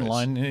Republican Tyson race.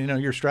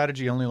 line. Your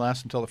strategy only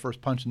lasts until the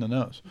first punch in the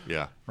nose.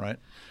 Yeah. Right.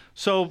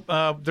 So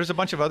there's a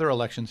bunch of other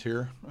elections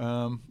here.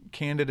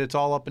 Candidates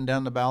all up and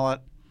down the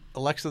ballot.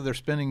 Alexa, they're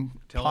spending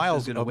Tell us piles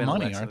who's gonna of win,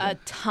 money, Alexa. aren't they? A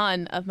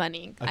ton of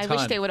money. A I wish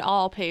ton. they would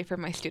all pay for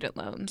my student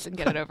loans and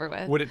get it over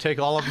with. Would it take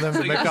all of them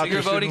to make out You're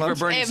their voting student for loans?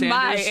 Bernie It Sanders?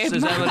 might, it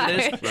Is that what it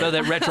might. is? So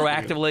that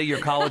retroactively your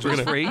college was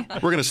free? We're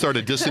going to start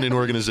a dissonant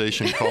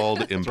organization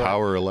called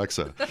Empower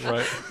Alexa.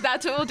 Right.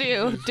 That's what we'll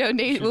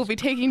do. We'll be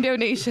taking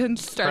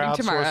donations starting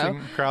tomorrow.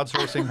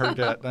 Crowdsourcing her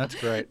debt. That's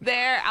great.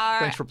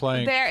 Thanks for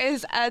playing. There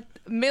is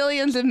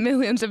millions and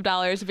millions of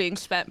dollars being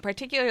spent,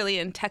 particularly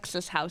in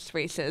Texas House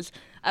races,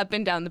 up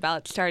and down the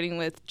ballot, starting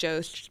with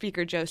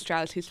Speaker Joe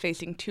Strauss, who's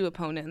facing two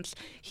opponents.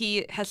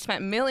 He has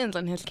spent millions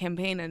on his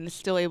campaign and is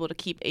still able to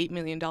keep $8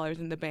 million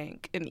in the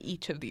bank in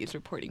each of these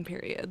reporting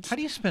periods. How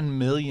do you spend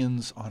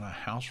millions on a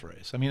House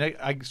race? I mean,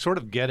 I sort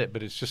of get it,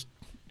 but it's just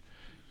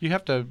you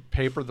have to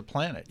paper the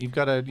planet. You've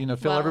got to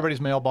fill Well,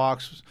 everybody's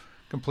mailbox,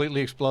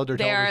 completely explode their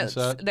television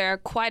set. There are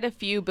quite a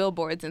few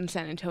billboards in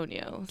San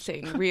Antonio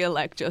saying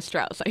 "Re-elect Joe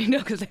Strauss." I know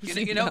because I've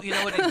seen You know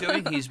what he's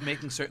doing? He's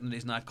making certain that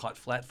he's not caught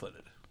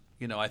flat-footed.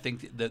 I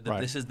think that Right.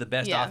 this is the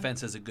best Yeah.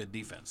 offense as a good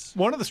defense.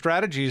 One of the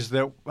strategies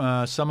that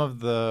some of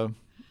the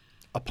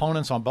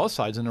opponents on both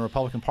sides in the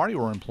Republican Party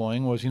were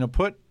employing was,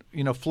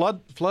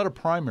 flood a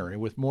primary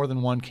with more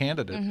than one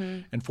candidate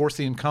and force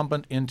the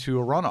incumbent into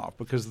a runoff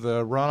because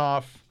the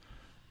runoff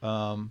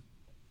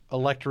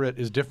electorate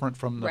is different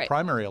from the Right.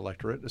 primary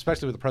electorate,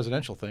 especially with the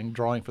presidential thing,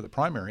 drawing for the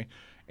primary.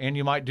 And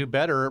you might do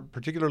better,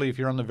 particularly if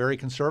you're on the very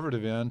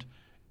conservative end,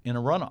 in a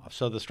runoff.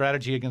 So the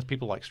strategy against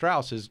people like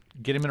Strauss is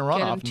get him in a Get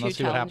him runoff and two let's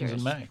see what happens in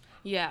challengers. May.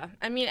 Yeah,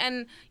 I mean,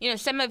 and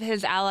some of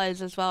his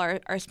allies as well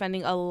are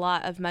spending a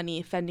lot of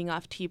money fending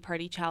off Tea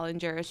Party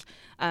challengers.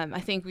 I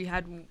think we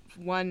had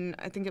one.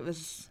 I think it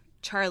was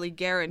Charlie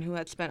Guerin who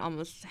had spent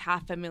almost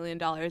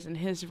 $500,000 in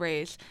his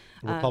race.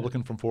 A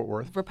Republican from Fort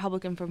Worth.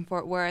 Republican from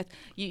Fort Worth.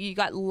 You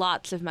got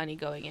lots of money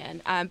going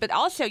in. But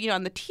also,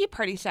 on the Tea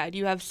Party side,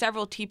 you have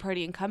several Tea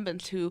Party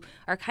incumbents who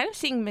are kind of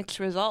seeing mixed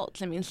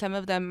results. I mean, some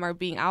of them are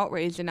being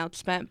outraised and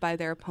outspent by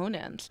their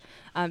opponents.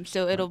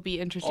 So it'll be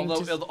interesting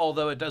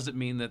Although it doesn't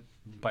mean that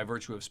by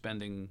virtue of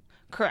spending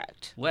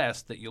Correct.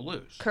 less that you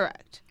lose.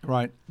 Correct.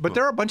 Right. But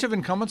there are a bunch of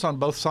incumbents on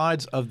both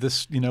sides of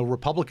this,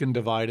 Republican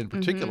divide in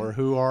particular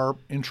who are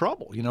in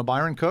trouble.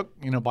 Byron Cook,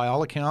 by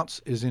all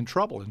accounts, is in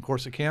trouble in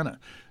Corsicana.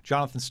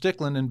 Jonathan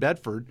Stickland in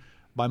Bedford,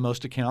 by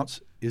most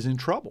accounts, is in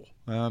trouble.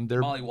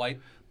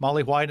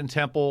 Molly White in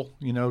Temple.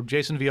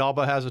 Jason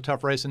Villalba has a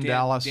tough race in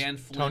Dallas. Dan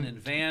Flynn in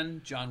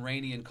Van, John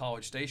Rainey in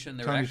College Station.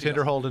 Tony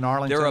Tinderhold in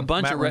Arlington. There are a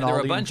bunch Matt of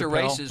Rinaldi in Capel,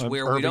 races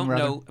where we Irving, don't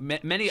rather. know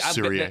many.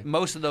 Syria.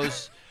 Most of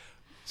those.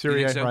 Syria,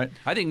 You think so? right.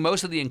 I think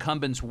most of the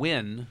incumbents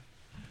win,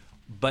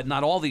 but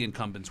not all the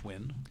incumbents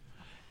win.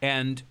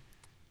 And,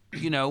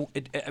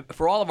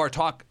 for all of our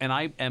talk, and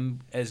I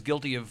am as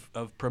guilty of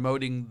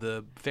promoting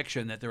the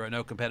fiction that there are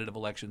no competitive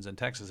elections in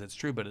Texas. It's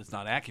true, but it's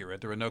not accurate.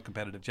 There are no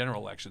competitive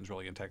general elections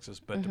really in Texas,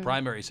 but the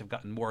primaries have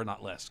gotten more,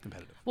 not less,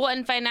 competitive. Well,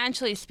 and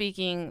financially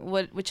speaking,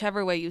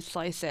 whichever way you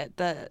slice it,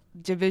 the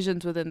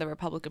divisions within the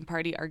Republican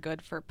Party are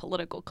good for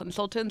political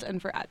consultants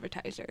and for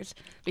advertisers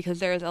because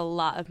there is a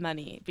lot of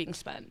money being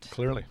spent.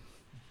 Clearly.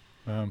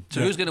 So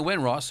who's going to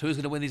win, Ross? Who's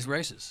going to win these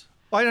races?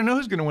 I don't know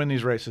who's going to win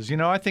these races.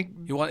 I think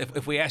You want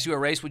if we ask you a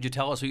race, would you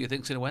tell us who you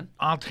think's going to win?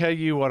 I'll tell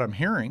you what I'm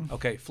hearing.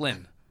 Okay,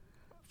 Flynn.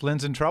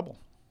 Flynn's in trouble.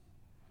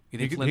 You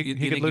think He could- Flynn? he you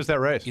could think lose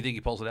that race. You think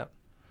he pulls it out?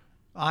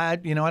 I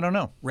don't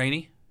know.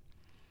 Rainey,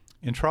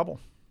 In trouble.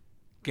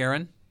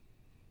 Guerin,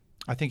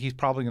 I think he's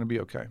probably going to be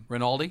okay.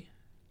 Rinaldi,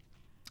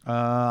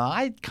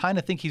 I kind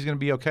of think he's going to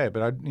be okay,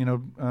 but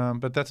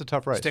but that's a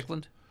tough race.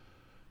 Stickland,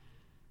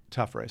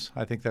 Tough race.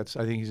 I think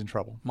he's in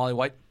trouble. Molly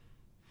White.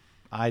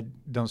 I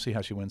don't see how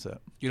she wins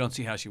that. You don't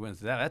see how she wins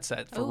that. That's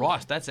that for Ooh,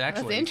 Ross. That's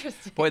actually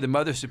interesting. Boy, the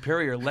Mother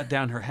Superior let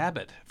down her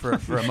habit for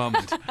a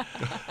moment.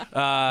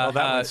 Well,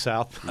 that went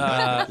south.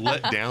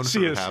 Let down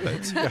See her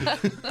us. habits.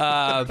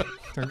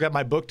 I've got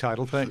my book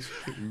title. Thanks.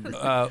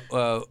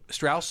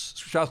 Strauss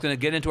going to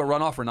get into a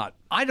runoff or not?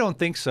 I don't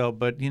think so,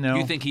 but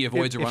You think he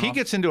avoids a if he runoff?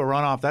 gets into a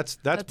runoff, that's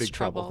big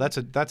trouble.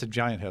 trouble. That's a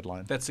giant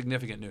headline. That's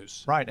significant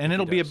news. Right, and if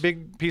it'll he be a does.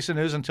 big piece of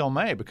news until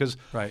May because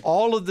Right.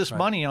 all of this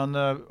money on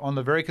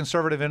the very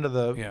conservative end of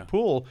the Yeah.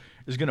 pool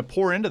is going to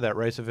pour into that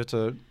race if it's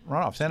a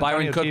runoff. San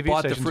Byron Antonio Cook TV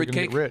bought the stations are gonna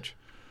get fruitcake? rich.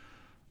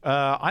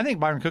 I think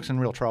Byron Cook's in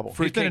real trouble.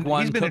 Fruitcake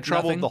won, He's been in Cook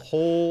trouble nothing? the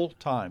whole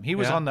time. He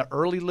was Yeah. on the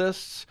early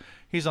lists.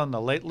 He's on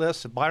the late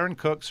lists. If Byron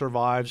Cook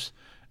survives,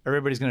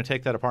 everybody's going to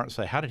take that apart and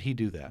say, "How did he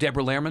do that?"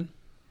 Deborah Lehrman.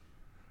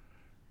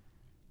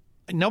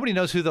 nobody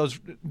knows who those.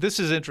 This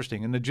is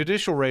interesting. In the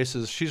judicial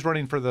races, she's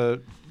running for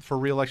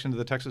re-election to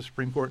the Texas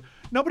Supreme Court.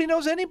 Nobody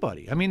knows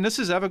anybody. I mean, this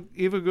is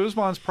Eva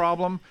Guzman's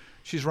problem.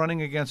 She's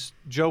running against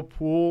Joe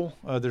Poole.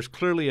 There's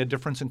clearly a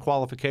difference in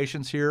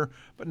qualifications here,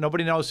 but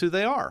nobody knows who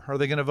they are. Are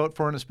they going to vote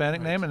for an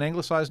Hispanic name, an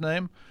anglicized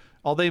name?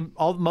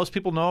 All most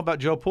people know about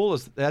Joe Poole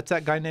is that's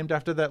that guy named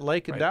after that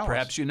lake in Dallas.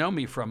 Perhaps you know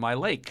me from my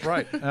lake.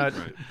 Right.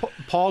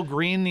 Paul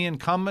Green, the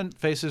incumbent,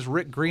 faces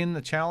Rick Green,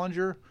 the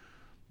challenger.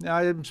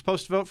 I'm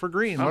supposed to vote for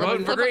Green. I'm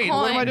voting for Green.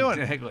 What am I doing?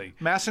 Exactly.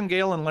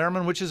 Massengale and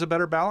Lehrman, which is a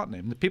better ballot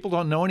name? The people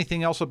don't know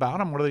anything else about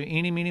them. What are they?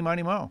 Eeny, meeny,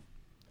 miny, mo.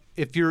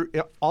 If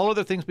all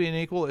other things being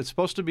equal, it's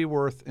supposed to be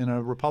worth in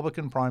a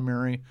Republican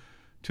primary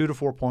 2 to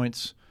 4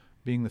 points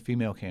being the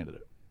female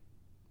candidate.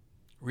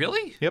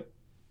 Really? Yep.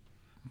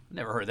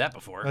 Never heard that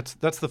before.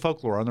 That's the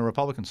folklore on the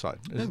Republican side.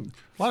 A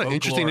lot of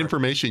interesting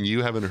information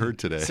you haven't heard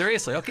today.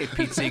 Seriously? Okay,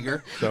 Pete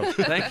Seeger.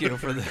 Thank you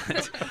for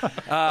that.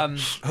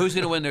 Who's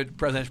going to win the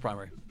presidential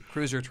primary?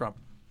 Cruz or Trump?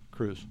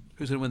 Cruz.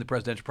 Who's going to win the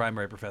presidential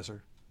primary,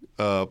 Professor?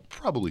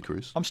 Probably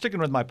Cruz. I'm sticking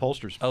with my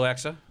pollsters.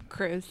 Alexa?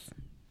 Cruz.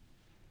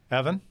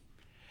 Evan?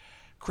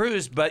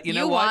 Cruz, but you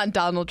know You what? want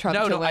Donald Trump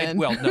to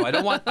win.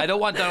 I don't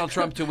want Donald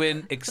Trump to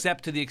win,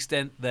 except to the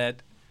extent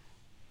that,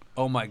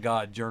 oh my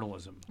God,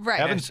 journalism.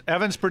 Right.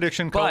 Evan's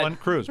prediction: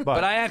 Cruz.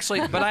 But I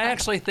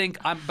actually think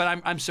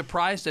I'm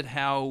surprised at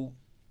how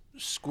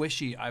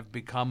squishy I've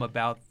become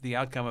about the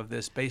outcome of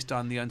this, based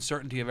on the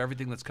uncertainty of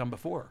everything that's come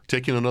before.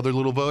 Taking another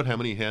little vote. How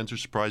many hands are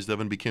surprised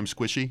Evan became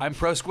squishy? I'm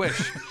pro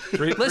squish.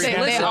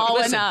 They all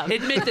went up.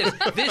 Admit this.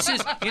 This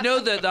is, you know,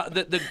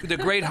 the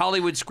great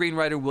Hollywood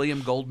screenwriter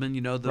William Goldman.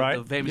 You know,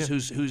 the famous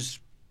who's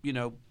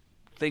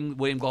thing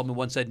William Goldman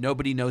once said,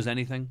 nobody knows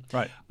anything.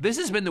 Right. This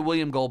has been the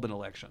William Goldman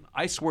election.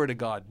 I swear to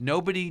God,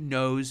 nobody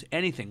knows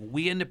anything.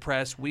 We in the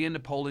press, we in the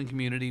polling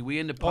community, we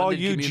in the pundit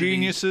community,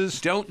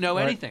 geniuses don't know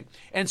anything.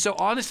 And so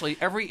honestly,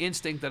 every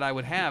instinct that I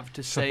would have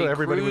to say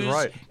everybody Cruz, was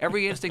right.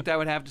 every instinct I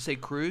would have to say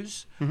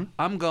Cruz,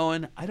 I'm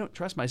going, I don't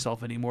trust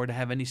myself anymore to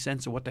have any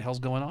sense of what the hell's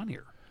going on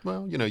here.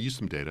 Well, use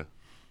some data.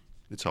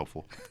 It's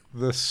helpful.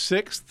 The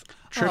 6th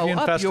Tribune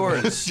up Festival.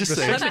 yours. Just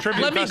say it.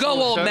 Let me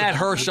go all Matt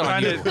Hirsch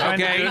on you,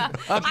 okay?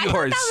 Up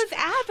yours. That was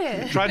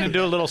Abbott. Trying to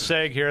do a little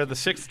seg here. The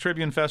 6th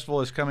Tribune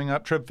Festival is coming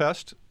up.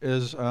 TribFest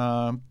is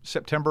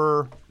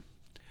September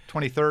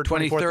 23rd,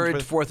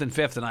 23rd, 4th, and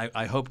 5th, and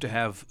I hope to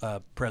have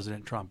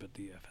President Trump at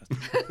the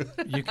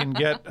festival. You can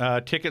get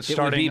tickets It would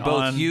starting be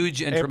both on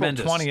huge and April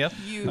tremendous. 20th.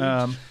 Huge.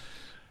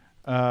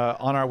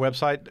 On our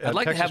website at I'd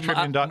like to have I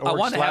want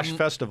to have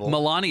texastribune.org/festival.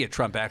 Melania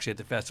Trump actually at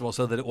the festival,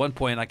 so that at one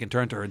point I can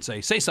turn to her and say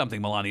something,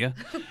 Melania.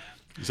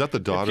 Is that the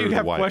daughter you or the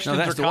have wife? questions No,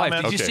 that's or the wife.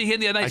 comments. Did you see him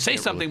the other night? I Say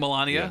can't something, really.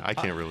 Melania. Yeah, I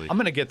can't really. I'm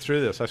going to get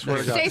through this. I swear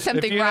to God. Say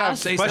something, if you Ross. have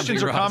Say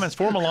questions something, or Ross. comments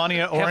for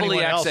Melania or Heavily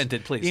anyone else,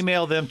 accented, please.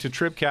 email them to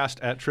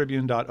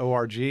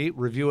tribcast@tribune.org.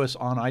 Review us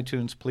on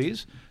iTunes,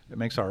 please. It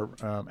makes our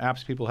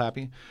apps people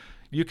happy.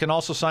 You can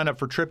also sign up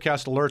for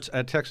Tribcast alerts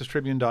at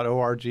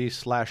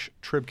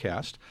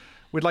texastribune.org/Tribcast.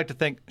 We'd like to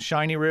thank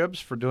Shiny Ribs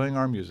for doing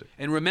our music.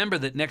 And remember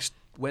that next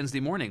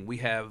Wednesday morning we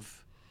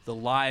have the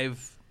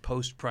live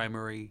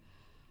post-primary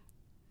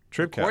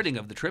Tribcast. recording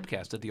of the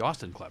Tribcast at the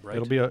Austin Club, right?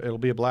 It'll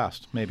be a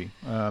blast, maybe.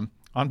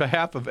 On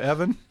behalf of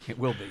Evan, It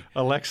will be.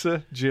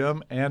 Alexa,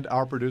 Jim, and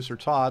our producer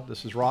Todd,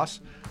 this is Ross.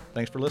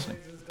 Thanks for listening.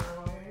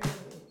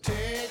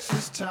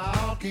 Texas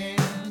talking.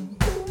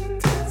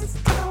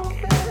 Texas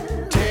talking.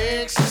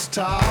 Texas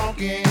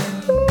talking.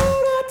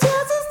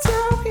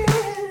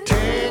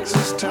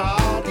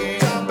 Talk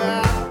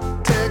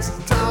about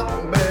Texas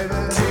talking, baby.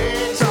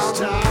 Texas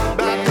talk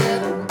about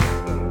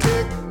that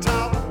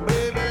TikTok,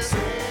 baby.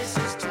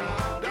 Texas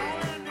talk.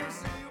 Don't let me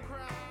see you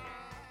cry.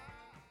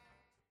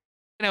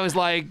 And I was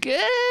like,